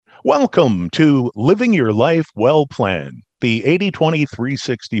Welcome to Living Your Life Well Planned, the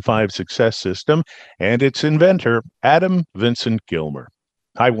 80/20/365 success system, and its inventor, Adam Vincent Gilmer.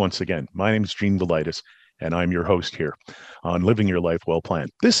 Hi, once again. My name is Gene Velitis, and I'm your host here on Living Your Life Well Planned.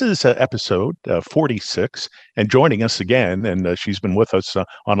 This is episode 46, and joining us again, and she's been with us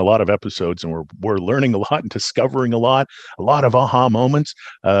on a lot of episodes, and we're learning a lot and discovering a lot of aha moments.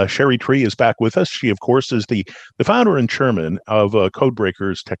 Sherry Tree is back with us. She, of course, is the founder and chairman of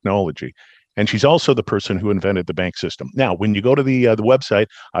Codebreakers Technology. And she's also the person who invented the bank system. Now, when you go to the website,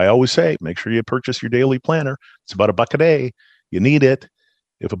 I always say, make sure you purchase your daily planner. It's about $1 a day. You need it.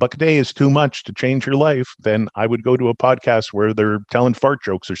 If $1 a day is too much to change your life, then I would go to a podcast where they're telling fart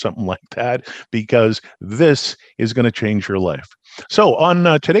jokes or something like that, because this is going to change your life. So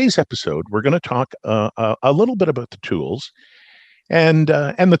on today's episode, we're going to talk a little bit about the tools and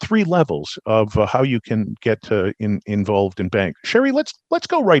the three levels of how you can get involved in bank. Sherry, let's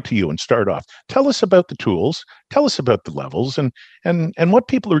go right to you and start off. Tell us about the tools. Tell us about the levels and what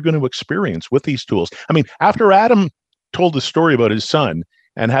people are going to experience with these tools. I mean, after Adam told the story about his son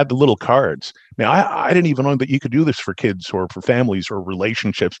and had the little cards. Now, I didn't even know that you could do this for kids or for families or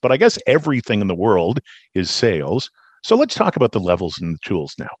relationships, but I guess everything in the world is sales. So let's talk about the levels and the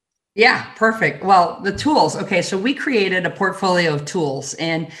tools now. Yeah, perfect. Well, the tools. Okay, so we created a portfolio of tools.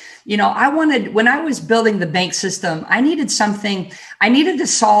 And, when I was building the bank system, I needed to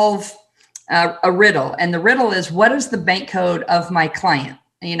solve a riddle. And the riddle is, what is the bank code of my client?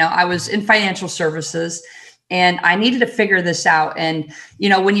 I was in financial services, and I needed to figure this out. And,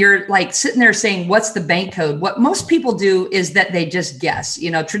 when you're like sitting there saying, what's the bank code? What most people do is that they just guess.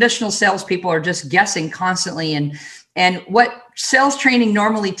 Traditional salespeople are just guessing constantly. And what sales training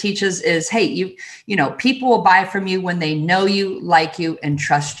normally teaches is, hey, people will buy from you when they know you, like you, and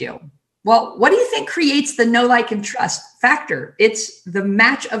trust you. Well, what do you think creates the know, like, and trust factor? It's the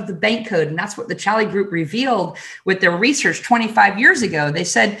match of the bank code. And that's what the Challey Group revealed with their research 25 years ago. They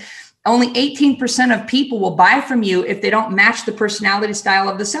said, only 18% of people will buy from you if they don't match the personality style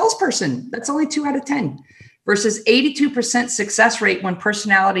of the salesperson. That's only 2 out of 10 versus 82% success rate when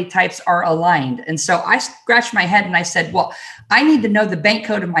personality types are aligned. And so I scratched my head and I said, well, I need to know the bank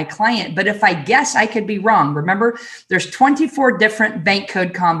code of my client, but if I guess, I could be wrong. Remember, there's 24 different bank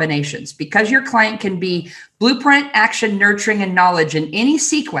code combinations. Because your client can be blueprint, action, nurturing, and knowledge in any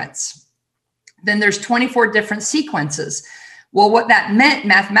sequence, then there's 24 different sequences. Well, what that meant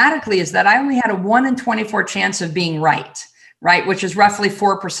mathematically is that I only had a 1 in 24 chance of being right, which is roughly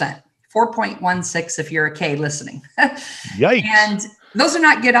 4%, 4.16 if you're a K listening. Yikes. And those are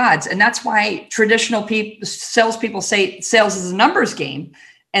not good odds. And that's why traditional salespeople say sales is a numbers game,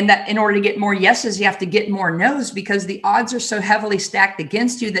 and that in order to get more yeses, you have to get more nos, because the odds are so heavily stacked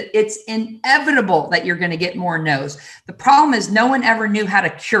against you that it's inevitable that you're going to get more nos. The problem is no one ever knew how to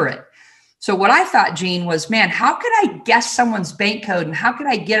cure it. So what I thought, Gene, was, man, how could I guess someone's bank code and how could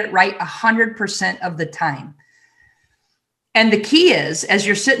I get it right 100% of the time? And the key is, as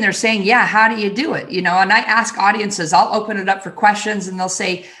you're sitting there saying, yeah, how do you do it? And I ask audiences, I'll open it up for questions, and I'll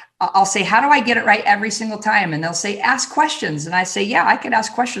say, how do I get it right every single time? And they'll say, ask questions. And I say, yeah, I could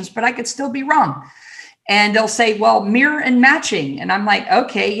ask questions, but I could still be wrong. And they'll say, well, mirror and matching. And I'm like,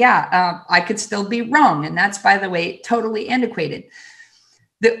 okay, yeah, I could still be wrong. And that's, by the way, totally antiquated.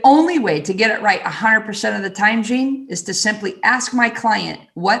 The only way to get it right 100% of the time, Gene, is to simply ask my client,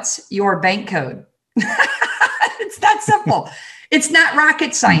 what's your bank code? It's that simple. It's not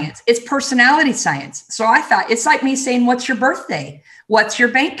rocket science. It's personality science. So I thought, it's like me saying, what's your birthday? What's your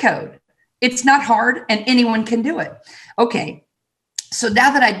bank code? It's not hard, and anyone can do it. Okay. So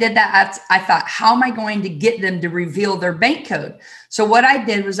now that I did that, I thought, how am I going to get them to reveal their bank code? So what I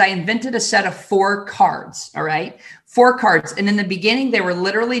did was I invented a set of 4 cards. All right. 4 cards. And in the beginning, they were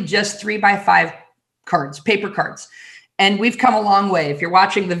literally just 3x5 cards, paper cards. And we've come a long way. If you're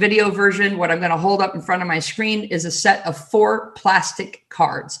watching the video version, what I'm going to hold up in front of my screen is a set of 4 plastic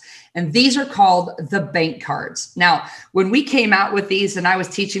cards. And these are called the bank cards. Now, when we came out with these and I was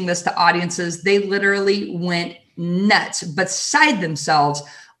teaching this to audiences, they literally went nuts, beside themselves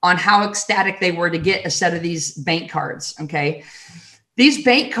on how ecstatic they were to get a set of these bank cards. Okay. These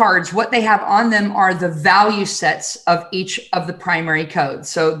bank cards, what they have on them are the value sets of each of the primary codes.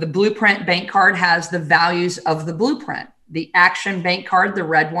 So the blueprint bank card has the values of the blueprint. The action bank card, the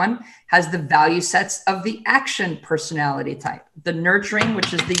red one, has the value sets of the action personality type. The nurturing,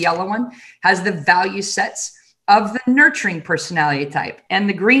 which is the yellow one, has the value sets of the nurturing personality type. And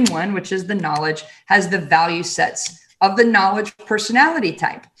the green one, which is the knowledge, has the value sets of the knowledge personality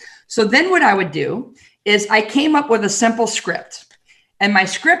type. So then what I would do is I came up with a simple script. And my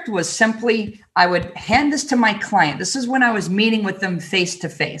script was simply, I would hand this to my client. This is when I was meeting with them face to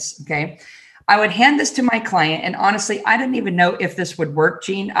face. Okay. I would hand this to my client. And honestly, I didn't even know if this would work,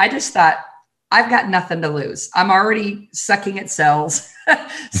 Gene. I just thought, I've got nothing to lose. I'm already sucking at sales.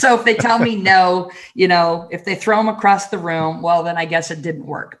 So if they tell me no, if they throw them across the room, well, then I guess it didn't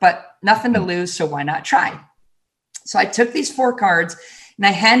work, but nothing to lose. So why not try? So I took these 4 cards and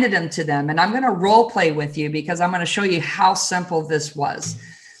I handed them to them, and I'm going to role play with you because I'm going to show you how simple this was.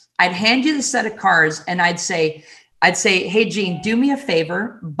 I'd hand you the set of cards and I'd say, hey, Gene, do me a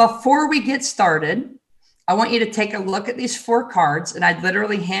favor. Before we get started, I want you to take a look at these 4 cards, and I'd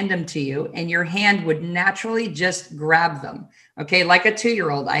literally hand them to you, and your hand would naturally just grab them. Okay. Like a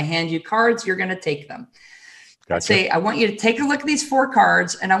 2-year-old, I hand you cards, you're going to take them. Gotcha. Say, I want you to take a look at these 4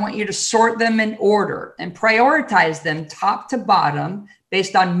 cards, and I want you to sort them in order and prioritize them top to bottom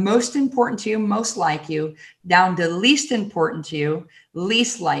based on most important to you, most like you, down to least important to you,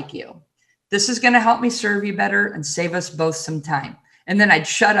 least like you. This is going to help me serve you better and save us both some time. And then I'd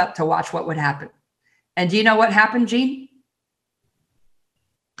shut up to watch what would happen. And do you know what happened, Gene?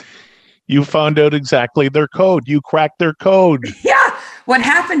 You found out exactly their code. You cracked their code. Yeah. What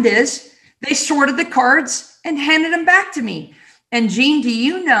happened is they sorted the cards and handed them back to me. And Gene, do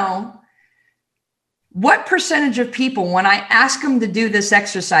you know what percentage of people, when I ask them to do this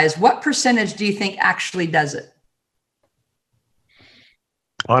exercise, what percentage do you think actually does it?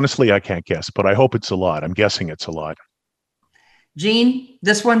 Honestly, I can't guess, but I hope it's a lot. I'm guessing it's a lot. Gene,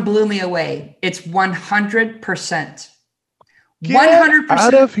 this one blew me away. It's 100%. Get 100%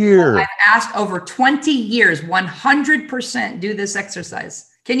 out of here. I've asked over 20 years, 100% do this exercise.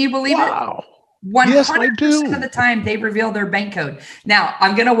 Can you believe it? 100% yes, I do. of the time they reveal their bank code. Now,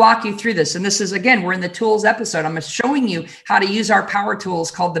 I'm going to walk you through this. And this is, again, we're in the tools episode. I'm showing you how to use our power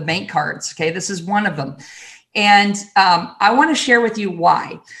tools called the bank cards. Okay. This is one of them. And I want to share with you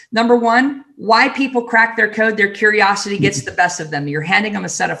why. Number one, why people crack their code. Their curiosity gets the best of them. You're handing them a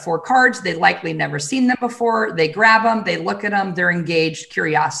set of 4 cards. They likely never seen them before. They grab them. They look at them. They're engaged.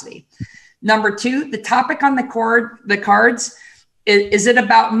 Curiosity. Number 2, the topic on the cards, is it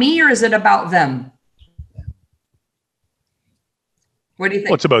about me or is it about them? What do you think?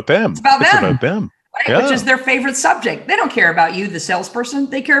 Well, it's about them. It's about them. It's about them. Right? Yeah. Which is their favorite subject. They don't care about you, the salesperson.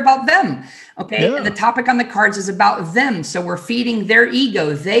 They care about them. Okay. Yeah. And the topic on the cards is about them. So we're feeding their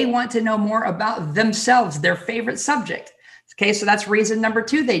ego. They want to know more about themselves, their favorite subject. Okay. So that's reason number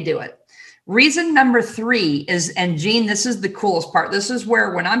 2, they do it. Reason number 3 is, and Gene, this is the coolest part. This is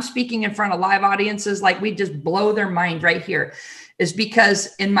where when I'm speaking in front of live audiences, like we just blow their mind right here, is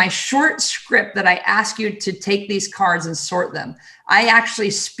because in my short script that I ask you to take these cards and sort them, I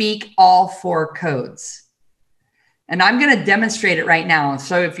actually speak all 4 codes. And I'm going to demonstrate it right now.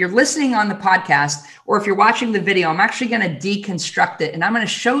 So if you're listening on the podcast or if you're watching the video, I'm actually going to deconstruct it. And I'm going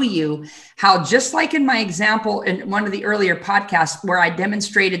to show you how, just like in my example in one of the earlier podcasts where I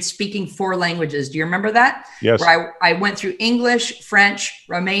demonstrated speaking 4 languages. Do you remember that? Yes. Where I went through English, French,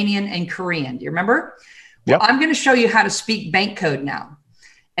 Romanian, and Korean. Do you remember? Yep. Well, I'm going to show you how to speak bank code now.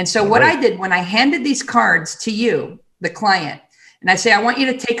 And so what I did when I handed these cards to you, the client, and I say, I want you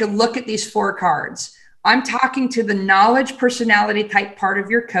to take a look at these 4 cards. I'm talking to the knowledge personality type part of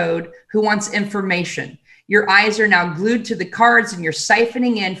your code who wants information. Your eyes are now glued to the cards and you're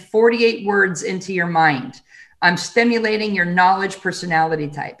siphoning in 48 words into your mind. I'm stimulating your knowledge personality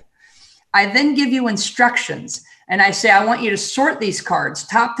type. I then give you instructions and I say, I want you to sort these cards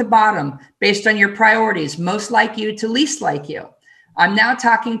top to bottom based on your priorities, most like you to least like you. I'm now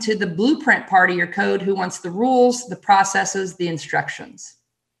talking to the blueprint part of your code who wants the rules, the processes, the instructions.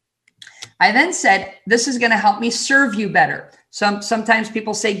 I then said, this is going to help me serve you better. Sometimes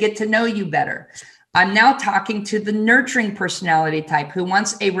people say, get to know you better. I'm now talking to the nurturing personality type who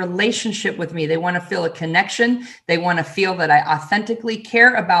wants a relationship with me. They want to feel a connection. They want to feel that I authentically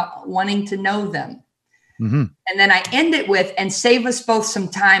care about wanting to know them. Mm-hmm. And then I end it with, and save us both some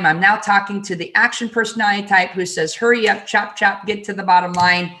time. I'm now talking to the action personality type who says, hurry up, chop, chop, get to the bottom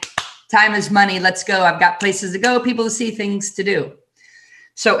line. Time is money. Let's go. I've got places to go, people to see, things to do.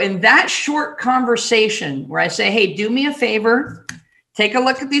 So in that short conversation where I say, hey, do me a favor, take a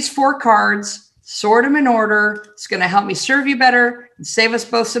look at these 4 cards, sort them in order. It's going to help me serve you better and save us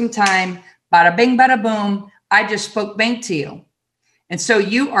both some time. Bada bing, bada boom. I just spoke bank to you. And so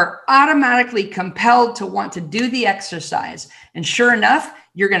you are automatically compelled to want to do the exercise. And sure enough,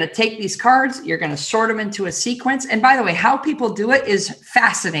 you're going to take these cards, you're going to sort them into a sequence. And by the way, how people do it is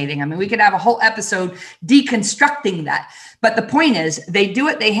fascinating. I mean, we could have a whole episode deconstructing that. But the point is, they do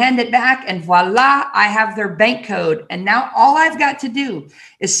it, they hand it back, and voila, I have their bank code. And now all I've got to do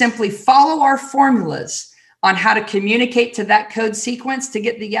is simply follow our formulas. on how to communicate to that code sequence to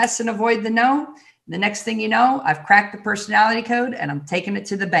get the yes and avoid the no. The next thing you know, I've cracked the personality code and I'm taking it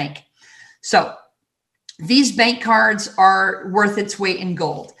to the bank. So these bank cards are worth its weight in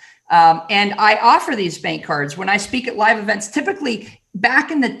gold. And I offer these bank cards when I speak at live events. Typically,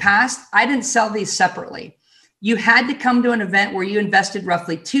 back in the past, I didn't sell these separately. You had to come to an event where you invested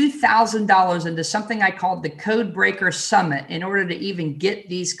roughly $2,000 into something I called the Code Breaker Summit in order to even get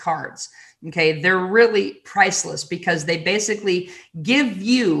these cards. Okay, they're really priceless because they basically give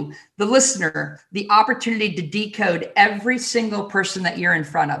you, the listener, the opportunity to decode every single person that you're in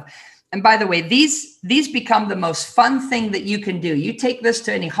front of. And by the way, these become the most fun thing that you can do. You take this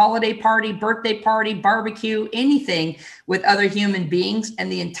to any holiday party, birthday party, barbecue, anything with other human beings,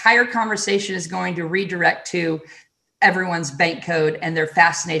 and the entire conversation is going to redirect to everyone's bank code and their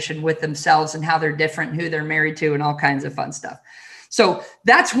fascination with themselves and how they're different, who they're married to, and all kinds of fun stuff. So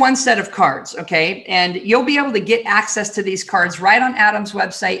that's one set of cards, okay? And you'll be able to get access to these cards right on Adam's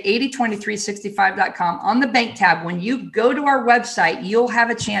website, 802365.com. On the bank tab, when you go to our website, you'll have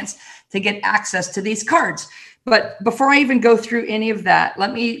a chance to get access to these cards. But before I even go through any of that,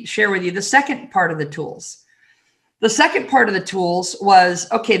 let me share with you the second part of the tools. The second part of the tools was,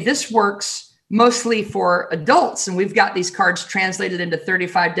 okay, this works mostly for adults, and we've got these cards translated into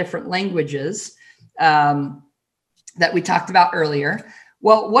 35 different languages that we talked about earlier.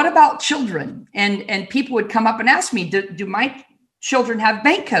 Well, what about children? And people would come up and ask me, do my children have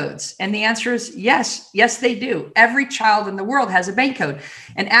bank codes? And the answer is yes. Yes, they do. Every child in the world has a bank code.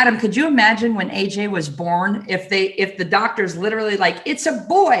 And Adam, could you imagine when AJ was born, if the doctor's literally like, it's a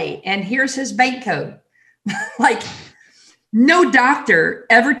boy and here's his bank code? Like, no doctor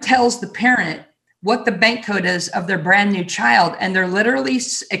ever tells the parent what the bank code is of their brand new child. And they're literally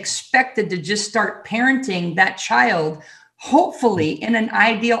expected to just start parenting that child, hopefully in an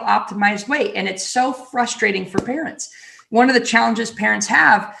ideal, optimized way. And it's so frustrating for parents. One of the challenges parents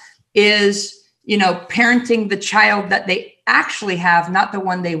have is, parenting the child that they actually have, not the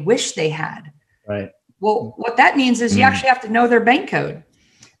one they wish they had. Right. Well, what that means is you actually have to know their bank code.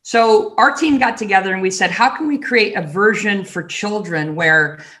 So our team got together and we said, how can we create a version for children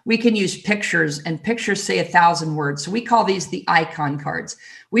where we can use pictures, and pictures say 1,000 words. So we call these the icon cards.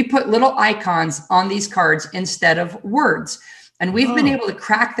 We put little icons on these cards instead of words. And we've been able to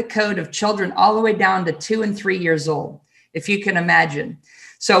crack the code of children all the way down to 2 and 3 years old, if you can imagine.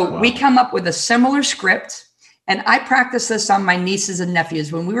 So we come up with a similar script, and I practiced this on my nieces and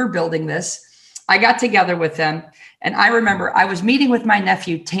nephews. When we were building this, I got together with them, and I remember I was meeting with my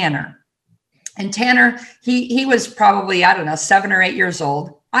nephew, Tanner. And Tanner, he was probably, 7 or 8 years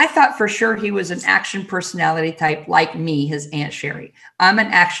old. I thought for sure he was an action personality type like me, his Aunt Sherry. I'm an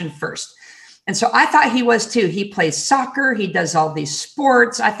action first. And so I thought he was too. He plays soccer. He does all these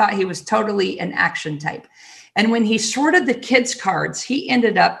sports. I thought he was totally an action type. And when he sorted the kids' cards, he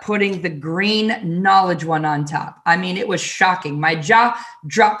ended up putting the green knowledge one on top. I mean, it was shocking. My jaw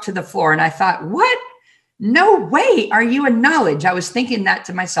dropped to the floor and I thought, what? No way. Are you a knowledge? I was thinking that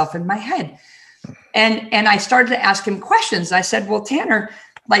to myself in my head. And I started to ask him questions. I said, well, Tanner,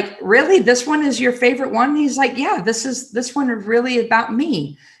 like, really, this one is your favorite one? And he's like, yeah, this one is really about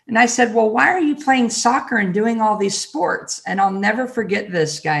me. And I said, well, why are you playing soccer and doing all these sports? And I'll never forget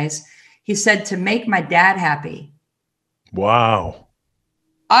this, guys. He said, to make my dad happy. Wow.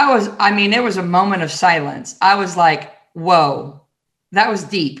 It was a moment of silence. I was like, whoa, that was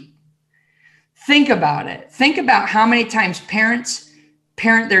deep. Think about it. Think about how many times parents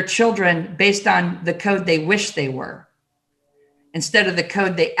parent their children based on the code they wish they were, instead of the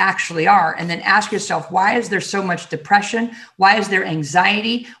code they actually are. And then ask yourself, why is there so much depression? Why is there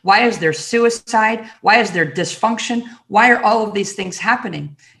anxiety? Why is there suicide? Why is there dysfunction? Why are all of these things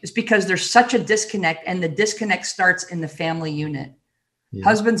happening? It's because there's such a disconnect, and the disconnect starts in the family unit. Yeah.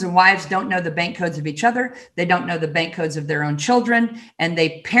 Husbands and wives don't know the bank codes of each other. They don't know the bank codes of their own children. And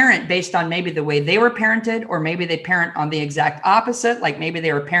they parent based on maybe the way they were parented, or maybe they parent on the exact opposite. Like maybe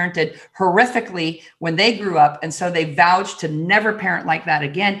they were parented horrifically when they grew up. And so they vouched to never parent like that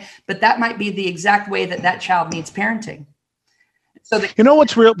again. But that might be the exact way that child needs parenting. So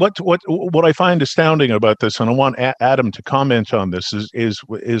what's real? What I find astounding about this, and I want Adam to comment on this, is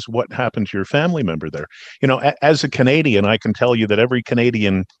what happened to your family member there. As a Canadian, I can tell you that every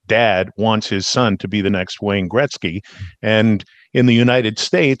Canadian dad wants his son to be the next Wayne Gretzky, and in the United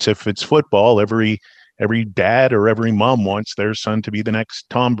States, if it's football, every dad or every mom wants their son to be the next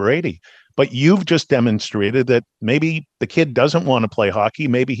Tom Brady. But you've just demonstrated that maybe the kid doesn't want to play hockey,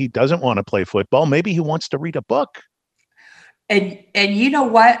 maybe he doesn't want to play football, maybe he wants to read a book. And you know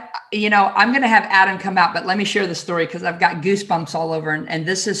what? I'm going to have Adam come out, but let me share the story because I've got goosebumps all over. And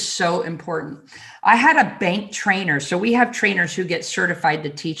this is so important. I had a bank trainer. So we have trainers who get certified to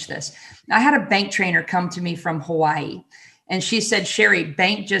teach this. I had a bank trainer come to me from Hawaii, and she said, Sherry,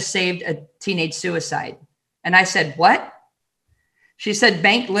 bank just saved a teenage suicide. And I said, what? She said,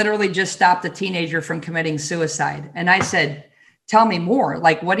 bank literally just stopped a teenager from committing suicide. And I said, tell me more.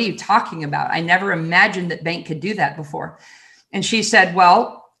 Like, what are you talking about? I never imagined that bank could do that before. And she said,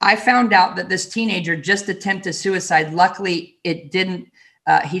 well, I found out that this teenager just attempted suicide. Luckily, it didn't,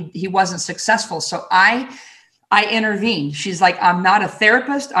 he wasn't successful. So I intervened. She's like, I'm not a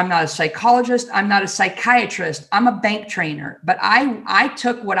therapist. I'm not a psychologist. I'm not a psychiatrist. I'm a bank trainer. But I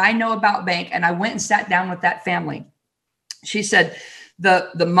took what I know about bank and I went and sat down with that family. She said,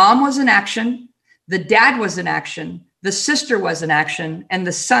 the mom was in action. The dad was in action. The sister was in action. And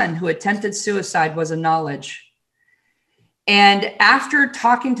the son who attempted suicide was in knowledge. And after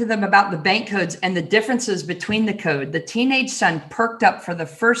talking to them about the bank codes and the differences between the code, the teenage son perked up for the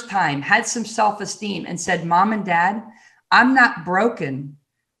first time, had some self-esteem and said, Mom and Dad, I'm not broken.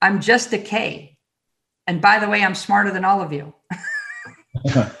 I'm just a K. And by the way, I'm smarter than all of you.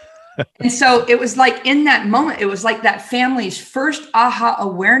 And so it was like in that moment, it was like that family's first aha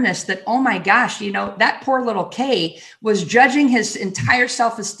awareness that, oh my gosh, that poor little K was judging his entire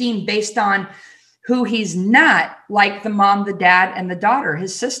self-esteem based on who he's not, like the mom, the dad, and the daughter,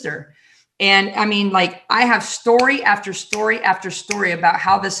 his sister. And I mean, like, I have story after story after story about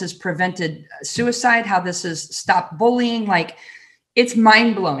how this has prevented suicide, how this has stopped bullying. Like, it's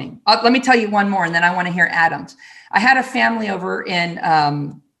mind blowing. Let me tell you one more, and then I want to hear Adam's. I had a family over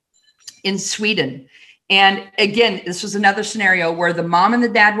in Sweden. And again, this was another scenario where the mom and the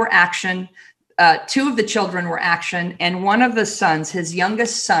dad were action. Two of the children were action, and one of the sons, his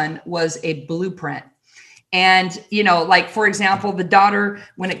youngest son, was a blueprint. And, like, for example, the daughter,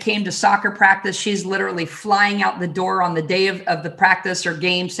 when it came to soccer practice, she's literally flying out the door on the day of the practice or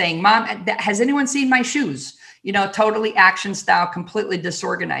game saying, Mom, has anyone seen my shoes? Totally action style, completely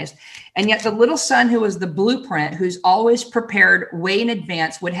disorganized. And yet the little son who was the blueprint, who's always prepared way in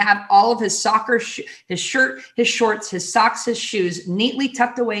advance, would have all of his soccer, his shirt, his shorts, his socks, his shoes neatly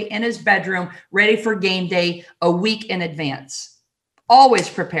tucked away in his bedroom, ready for game day a week in advance, always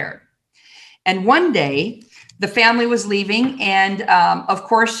prepared. And one day the family was leaving. And of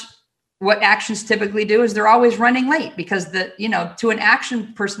course, what actions typically do is they're always running late because to an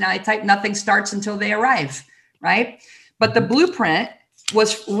action personality type, nothing starts until they arrive. Right. But the blueprint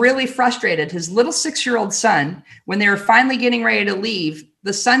was really frustrated. His little 6-year-old son, when they were finally getting ready to leave,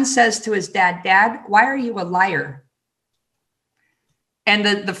 the son says to his dad, Dad, why are you a liar? And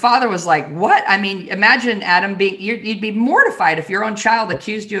the father was like, what? I mean, imagine, Adam, you'd be mortified if your own child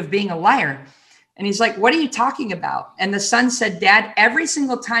accused you of being a liar. And he's like, what are you talking about? And the son said, Dad, every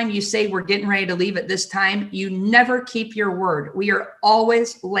single time you say we're getting ready to leave at this time, you never keep your word. We are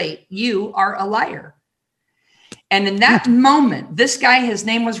always late. You are a liar. And in that moment, this guy, his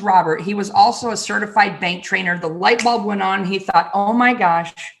name was Robert. He was also a certified bank trainer. The light bulb went on. He thought, oh my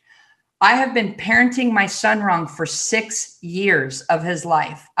gosh, I have been parenting my son wrong for 6 years of his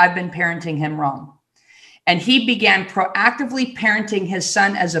life. I've been parenting him wrong. And he began proactively parenting his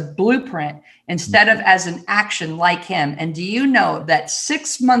son as a blueprint instead of as an action like him. And do you know that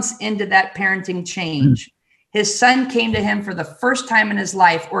 6 months into that parenting change, his son came to him for the first time in his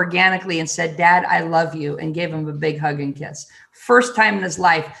life organically and said, Dad, I love you, and gave him a big hug and kiss. First time in his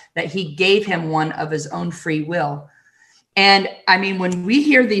life that he gave him one of his own free will. And I mean, when we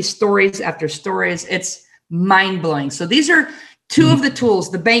hear these stories after stories, it's mind blowing. So these are two of the tools,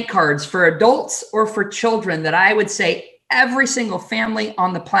 the bank cards for adults or for children, that I would say every single family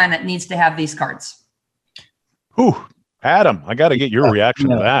on the planet needs to have these cards. Whew. Adam, I got to get your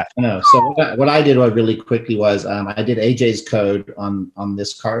reaction to that. No. So what I did really quickly was I did AJ's code on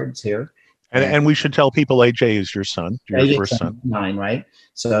this cards here. And we should tell people AJ is your son, your first son. Mine, right?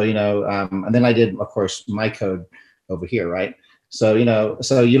 So, and then I did, of course, my code over here, right? So,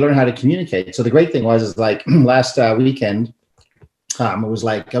 so you learn how to communicate. So the great thing was like last weekend, it was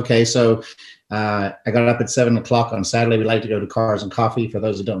like, okay, so I got up at 7:00 on Saturday. We like to go to Cars and Coffee. For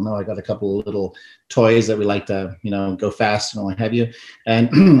those who don't know, I got a couple of little toys that we like to, go fast and what have you.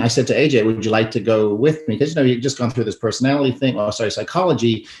 And I said to AJ, would you like to go with me? Because, you've just gone through this personality thing,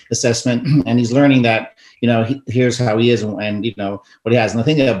 psychology assessment. And he's learning that, here's how he is and what he has. And the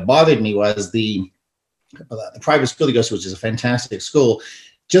thing that bothered me was the private school he goes to, which is a fantastic school,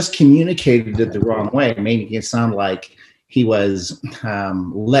 just communicated it the wrong way, making it sound like he was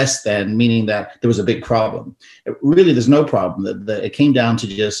less than, meaning that there was a big problem. Really, there's no problem. It came down to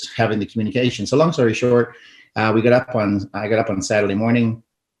just having the communication. So long story short, I got up on Saturday morning.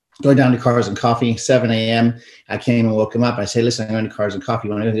 going down to Cars and Coffee, 7 a.m. I came and woke him up. I say, listen, I'm going to Cars and Coffee.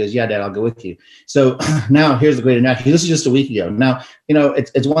 You want to go? He goes, yeah, Dad, I'll go with you. So now here's the great announcement. This is just a week ago. Now,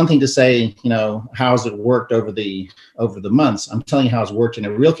 it's one thing to say, how's it worked over the months. I'm telling you how it's worked in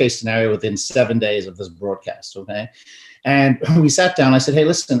a real case scenario within 7 days of this broadcast. Okay. And we sat down. I said, hey,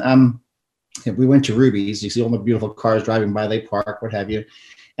 listen, we went to Ruby's. You see all the beautiful cars driving by, they park, what have you.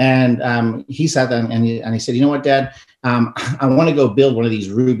 And he sat down and he said, you know what, Dad, I want to go build one of these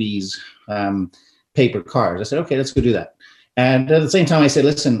Ruby's paper cars. I said, okay, let's go do that. And at the same time, I said,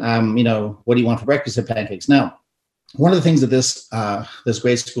 listen, what do you want for breakfast? At pancakes. Now, one of the things that this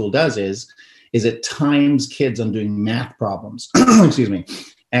grade school does is it times kids on doing math problems. Excuse me.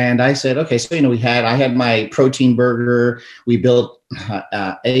 And I said, okay, so, I had my protein burger. We built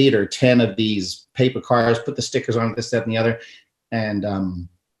 8 or 10 of these paper cars, put the stickers on this, that, and the other. And I'm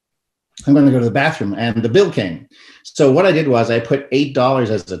going to go to the bathroom, and the bill came. So what I did was I put $8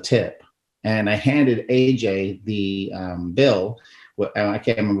 as a tip, and I handed AJ the bill. I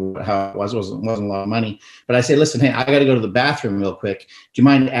can't remember how it was. It wasn't a lot of money, but I said, listen, hey, I got to go to the bathroom real quick. Do you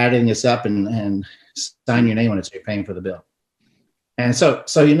mind adding this up and sign your name on it so you're paying for the bill? And so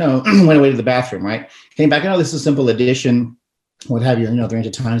went away to the bathroom, right? Came back. This is simple addition, what have you, the range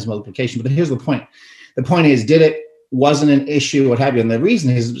of times multiplication. But here's the point. The point is, wasn't an issue, what have you. And the reason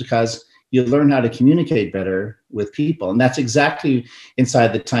is because you learn how to communicate better with people. And that's exactly inside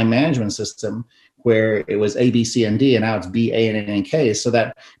the time management system, where it was A, B, C, and D, and now it's B, A, N, and K, so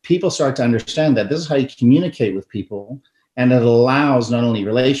that people start to understand that this is how you communicate with people. And it allows not only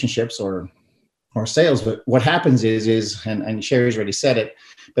relationships or sales, but what happens is, and Sherry's already said it,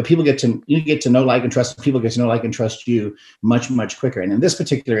 but you get to know, like, and trust. People get to know, like, and trust you much, much quicker. And in this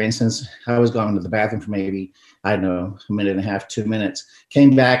particular instance, I was going to the bathroom for maybe, I don't know, a minute and a half, 2 minutes.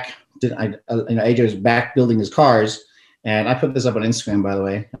 Came back. AJ was back building his cars, and I put this up on Instagram, by the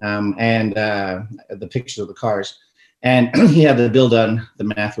way, and the pictures of the cars. And he had the bill done. The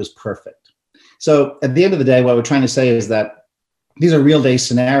math was perfect. So at the end of the day, what we're trying to say is that these are real day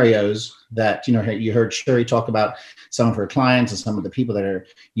scenarios that, you heard Sherry talk about some of her clients and some of the people that are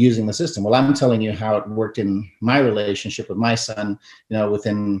using the system. Well, I'm telling you how it worked in my relationship with my son,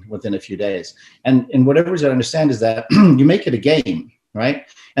 within a few days. And what everyone's got to understand is that you make it a game, right?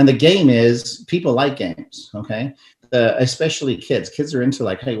 And the game is, people like games, okay? Especially kids. Kids are into,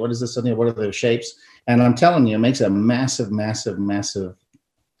 like, hey, what is this? What are the shapes? And I'm telling you, it makes a massive, massive, massive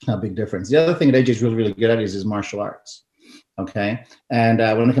big difference. The other thing that AJ is really, really good at is his martial arts. Okay. And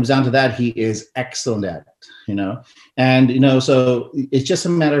when it comes down to that, he is excellent at it, and, so it's just a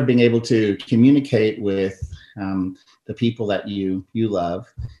matter of being able to communicate with the people that you love,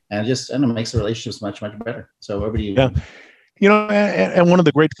 and it makes the relationships much, much better. So over to you. Yeah. And one of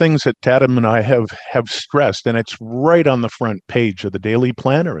the great things that Adam and I have stressed, and it's right on the front page of the Daily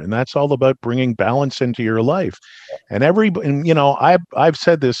Planner, and that's all about bringing balance into your life. And I've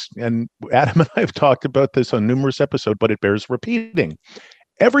said this, and Adam and I have talked about this on numerous episodes, but it bears repeating.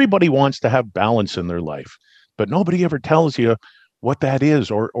 Everybody wants to have balance in their life, but nobody ever tells you what that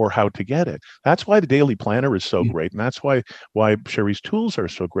is or how to get it. That's why the Daily Planner is so great, and that's why Sherry's tools are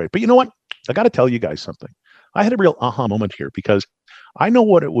so great. But you know what? I got to tell you guys something. I had a real aha moment here, because I know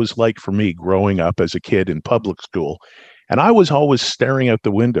what it was like for me growing up as a kid in public school. And I was always staring out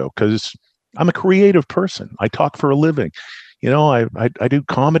the window because I'm a creative person. I talk for a living. I do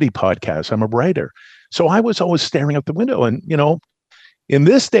comedy podcasts. I'm a writer. So I was always staring out the window. And, in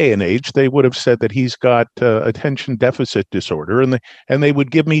this day and age, they would have said that he's got attention deficit disorder, and they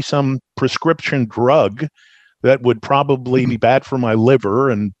would give me some prescription drug that would probably be bad for my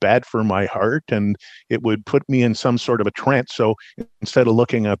liver and bad for my heart, and it would put me in some sort of a trance. So instead of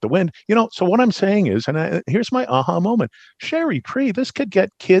looking out the wind, so what I'm saying is, and here's my aha moment, Sherry Tree, this could get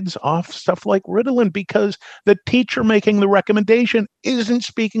kids off stuff like Ritalin, because the teacher making the recommendation isn't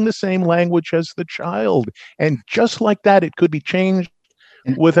speaking the same language as the child. And just like that, it could be changed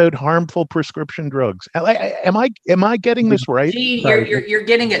without harmful prescription drugs. Am I getting this right? Gene, you're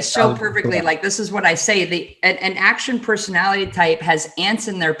getting it so perfectly. Like, this is what I say. An action personality type has ants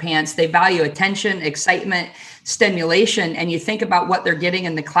in their pants. They value attention, excitement, stimulation. And you think about what they're getting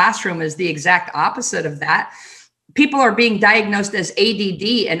in the classroom is the exact opposite of that. People are being diagnosed as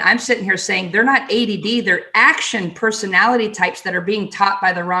ADD, and I'm sitting here saying they're not ADD. They're action personality types that are being taught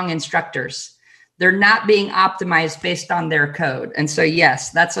by the wrong instructors. They're not being optimized based on their code. And so, yes,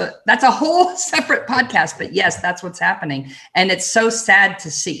 that's a whole separate podcast, but yes, that's what's happening. And it's so sad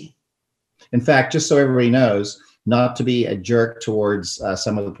to see. In fact, just so everybody knows, not to be a jerk towards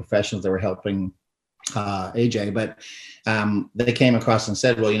some of the professionals that we're helping AJ, but they came across and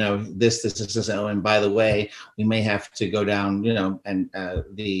said, well, this. Oh, and by the way, we may have to go down, and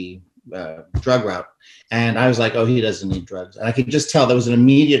the drug route. And I was like, oh, he doesn't need drugs. And I could just tell there was an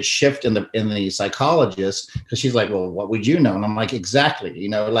immediate shift in the psychologist, because she's like, well, what would you know? And I'm like, exactly,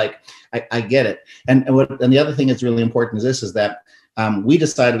 like I get it. And the other thing that's really important is that we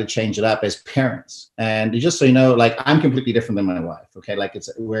decided to change it up as parents. And just so you know, like, I'm completely different than my wife. Okay. Like but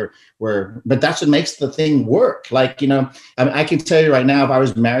that's what makes the thing work. Like, I can tell you right now, if I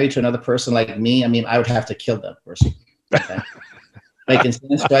was married to another person like me, I would have to kill that person. Okay. Making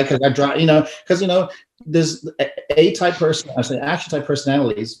sense, right? Because there's A-type person, I say action-type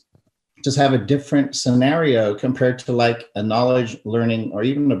personalities just have a different scenario compared to like a knowledge, learning, or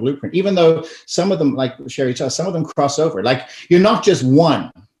even a blueprint. Even though some of them, like Sherry said, some of them cross over. Like, you're not just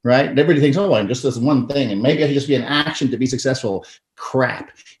one, right? Everybody thinks, oh, I'm just this one thing, and maybe I should just be an action to be successful. Crap.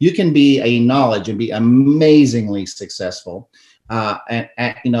 You can be a knowledge and be amazingly successful. Or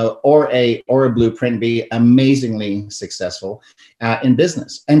a blueprint, be amazingly successul in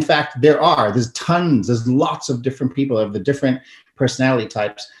business. In fact, there's lots of different people of the different personality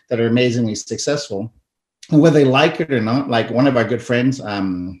types that are amazingly successful. And whether they like it or not, like one of our good friends,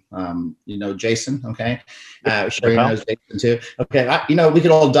 Jason, okay? Sherry knows Jason too. Okay, we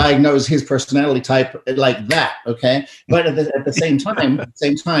could all diagnose his personality type like that, okay? But at the same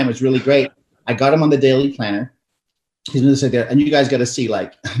time, it's really great. I got him on the daily planner. He's going to sit there, and you guys got to see,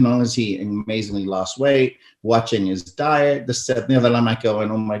 like, not only has he amazingly lost weight, watching his diet, this, that, and the other. I'm like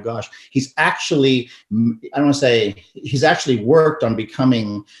going, oh my gosh, he's actually, he's actually worked on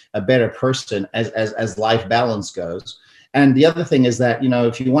becoming a better person as life balance goes. And the other thing is that,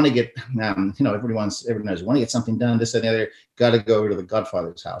 if you want to get, everyone knows, you want to get something done, this and the other, got to go over to the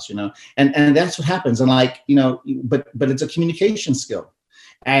Godfather's house, and that's what happens. And like, but it's a communication skill.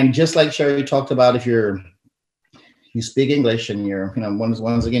 And just like Sherry talked about, if you speak English and you're,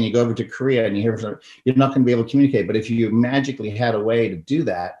 once again, you go over to Korea and you're not going to be able to communicate. But if you magically had a way to do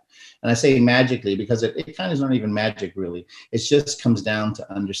that, and I say magically because it kind of is not even magic really. It just comes down to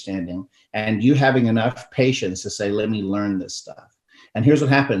understanding and you having enough patience to say, let me learn this stuff. And here's what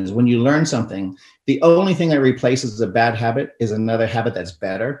happens. When you learn something, the only thing that replaces a bad habit is another habit that's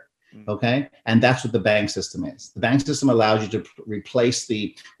better. Okay. And that's what the bank system is. The bank system allows you to replace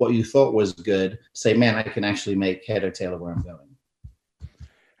what you thought was good, say, man, I can actually make head or tail of where I'm going.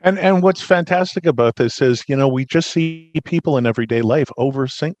 And what's fantastic about this is, we just see people in everyday life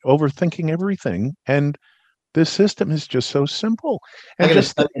overthinking everything. And this system is just so simple. And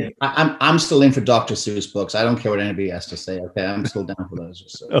I'm still in for Dr. Seuss books. I don't care what anybody has to say. Okay. I'm still down for those.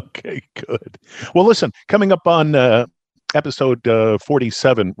 So. Okay, good. Well, listen, coming up on episode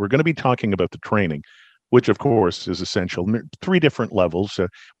 47, we're going to be talking about the training, which of course is essential. 3 different levels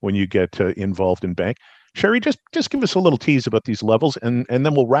when you get involved in bank. Sherry, just give us a little tease about these levels, and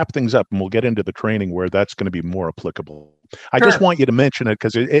then we'll wrap things up and we'll get into the training where that's going to be more applicable. I just want you to mention it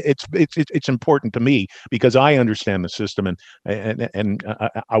because it's important to me because I understand the system and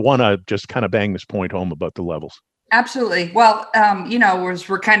I want to just kind of bang this point home about the levels. Absolutely. Well,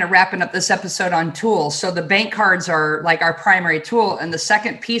 we're kind of wrapping up this episode on tools. So the bank cards are like our primary tool. And the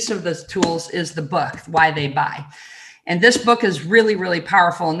second piece of the tools is the book, Why They Buy. And this book is really, really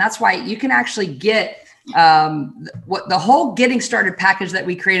powerful. And that's why you can actually get what the whole getting started package that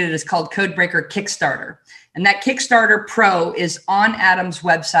we created is called Codebreaker Kickstarter. And that Kickstarter Pro is on Adam's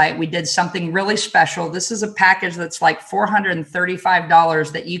website. We did something really special. This is a package that's like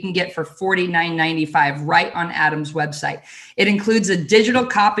 $435 that you can get for $49.95 right on Adam's website. It includes a digital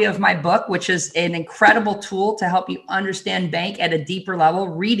copy of my book, which is an incredible tool to help you understand bank at a deeper level,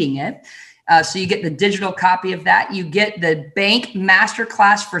 reading it. So you get the digital copy of that. You get the Bank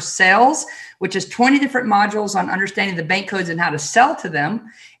Masterclass for Sales, which is 20 different modules on understanding the bank codes and how to sell to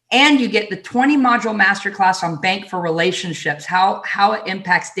them. And you get the 20 module masterclass on bank for relationships, how it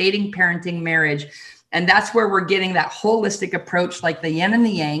impacts dating, parenting, marriage. And that's where we're getting that holistic approach, like the yin and the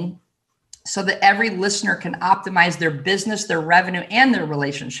yang, so that every listener can optimize their business, their revenue, and their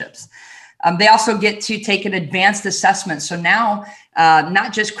relationships. They also get to take an advanced assessment. So now,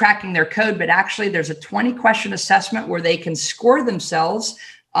 not just cracking their code, but actually there's a 20-question assessment where they can score themselves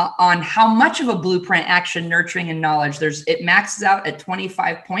on how much of a blueprint, action, nurturing, and knowledge. It maxes out at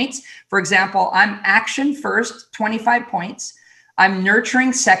 25 points. For example, I'm action first, 25 points. I'm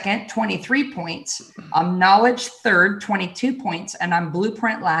nurturing second, 23 points. I'm knowledge third, 22 points. And I'm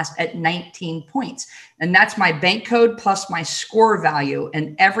blueprint last at 19 points. And that's my bank code plus my score value.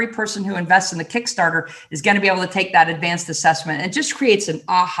 And every person who invests in the Kickstarter is going to be able to take that advanced assessment. It just creates an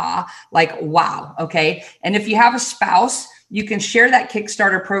aha, like, wow. Okay. And if you have a spouse, you can share that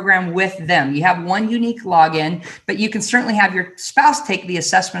Kickstarter program with them. You have one unique login, but you can certainly have your spouse take the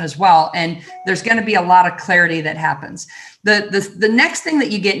assessment as well. And there's going to be a lot of clarity that happens. The next thing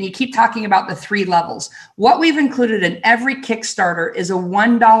that you get, and you keep talking about the 3 levels, what we've included in every Kickstarter is a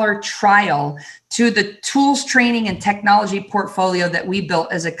 $1 trial to the tools, training, and technology portfolio that we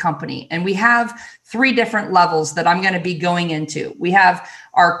built as a company. And we have 3 different levels that I'm going to be going into. We have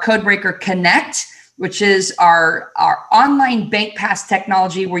our Codebreaker Connect, which is our online bank pass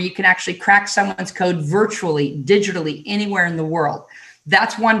technology where you can actually crack someone's code virtually, digitally, anywhere in the world.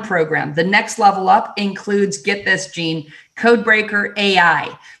 That's one program. The next level up includes, get this, Gene, Codebreaker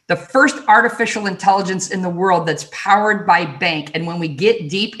AI, the first artificial intelligence in the world that's powered by bank. And when we get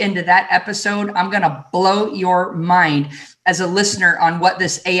deep into that episode, I'm going to blow your mind as a listener on what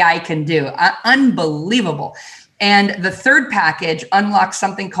this AI can do. Unbelievable. And the third package unlocks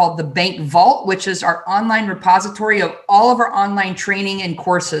something called the Bank Vault, which is our online repository of all of our online training and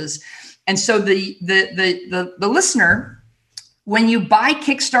courses. And so the listener, when you buy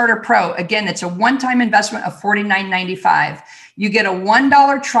Kickstarter Pro, again, it's a one-time investment of $49.95. You get a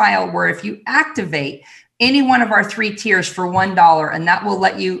 $1 trial where if you activate any one of our 3 tiers for $1, and that will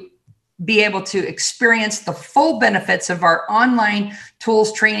let you be able to experience the full benefits of our online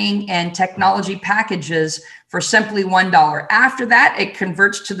tools, training, and technology packages for simply $1. After that, it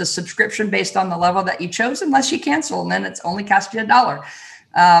converts to the subscription based on the level that you chose, unless you cancel, and then it's only cost you $1.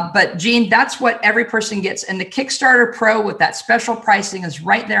 But Gene, that's what every person gets. And the Kickstarter Pro with that special pricing is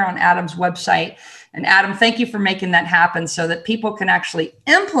right there on Adam's website. And Adam, thank you for making that happen so that people can actually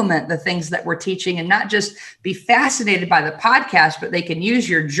implement the things that we're teaching and not just be fascinated by the podcast, but they can use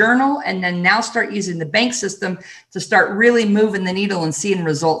your journal and then now start using the bank system to start really moving the needle and seeing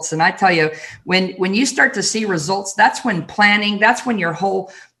results. And I tell you, when you start to see results, that's when planning, that's when your whole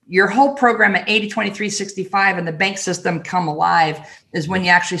program at 80-20-365 and the bank system come alive, is when you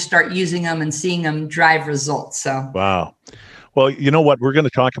actually start using them and seeing them drive results. So wow. Well, you know what? We're going to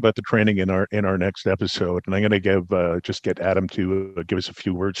talk about the training in our next episode, and I'm going to get Adam to give us a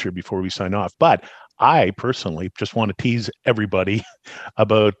few words here before we sign off. But I personally just want to tease everybody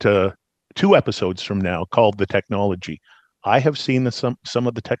about 2 episodes from now called The Technology. I have seen some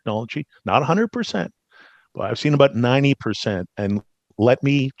of the technology, not 100%, but I've seen about 90%, and let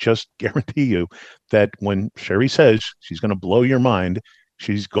me just guarantee you that when Sherry says she's going to blow your mind,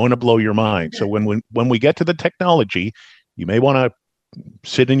 she's going to blow your mind. So when we get to the technology, you may want to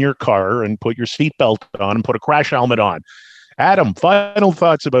sit in your car and put your seatbelt on and put a crash helmet on. Adam, final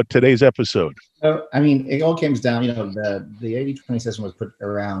thoughts about today's episode. So, I mean, it all comes down, the 80-20 system was put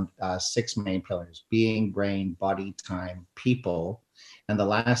around 6 main pillars: being, brain, body, time, people. And the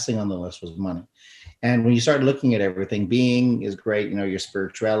last thing on the list was money. And when you start looking at everything, being is great, your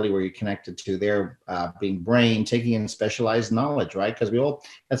spirituality, where you're connected to there, being brain, taking in specialized knowledge, right? Because we all,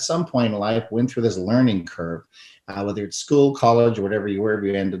 at some point in life, went through this learning curve, whether it's school, college, or wherever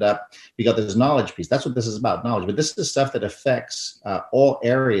you ended up, we got this knowledge piece. That's what this is about, knowledge. But this is stuff that affects all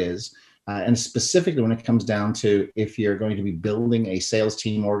areas. And specifically when it comes down to if you're going to be building a sales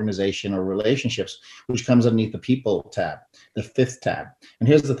team, organization, or relationships, which comes underneath the people tab, the 5th tab. And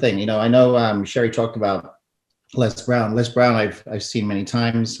here's the thing, I know Sherry talked about Les Brown. Les Brown I've seen many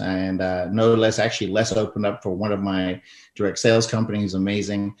times, and no Les opened up for one of my direct sales companies,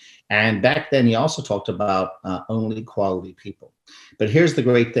 amazing. And back then he also talked about only quality people. But here's the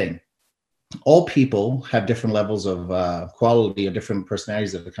great thing. All people have different levels of quality or different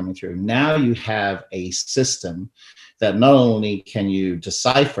personalities that are coming through. Now you have a system that not only can you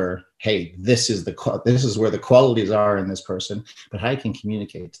decipher, hey, this is where the qualities are in this person, but how you can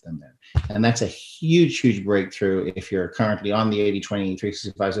communicate to them there. And that's a huge, huge breakthrough if you're currently on the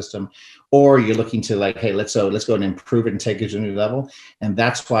 80-20-365 system, or you're looking to hey, let's go and improve it and take it to a new level. And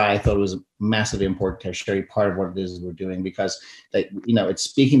that's why I thought it was massively important to have Sherry part of what it is we're doing, because it's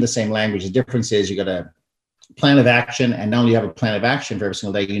speaking the same language. The difference is you got a plan of action, and not only have a plan of action for every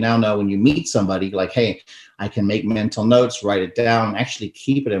single day, you now know when you meet somebody, hey, I can make mental notes, write it down, actually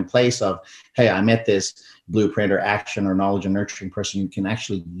keep it in place of, hey, I met this blueprint or action or knowledge and nurturing person. You can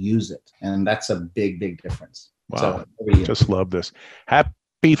actually use it. And that's a big, big difference. Wow. So, just love this.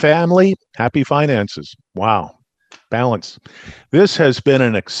 Happy family, happy finances. Wow. Balance. This has been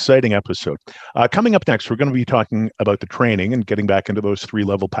an exciting episode. Coming up next, we're going to be talking about the training and getting back into those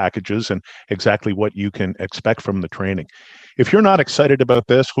 3-level packages and exactly what you can expect from the training. If you're not excited about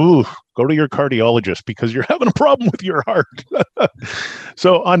this, go to your cardiologist because you're having a problem with your heart.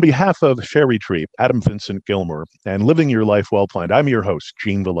 So on behalf of Sherry Tree, Adam Vincent Gilmore, and Living Your Life Well Planned, I'm your host,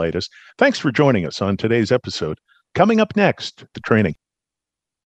 Gene Velitis. Thanks for joining us on today's episode. Coming up next, the training.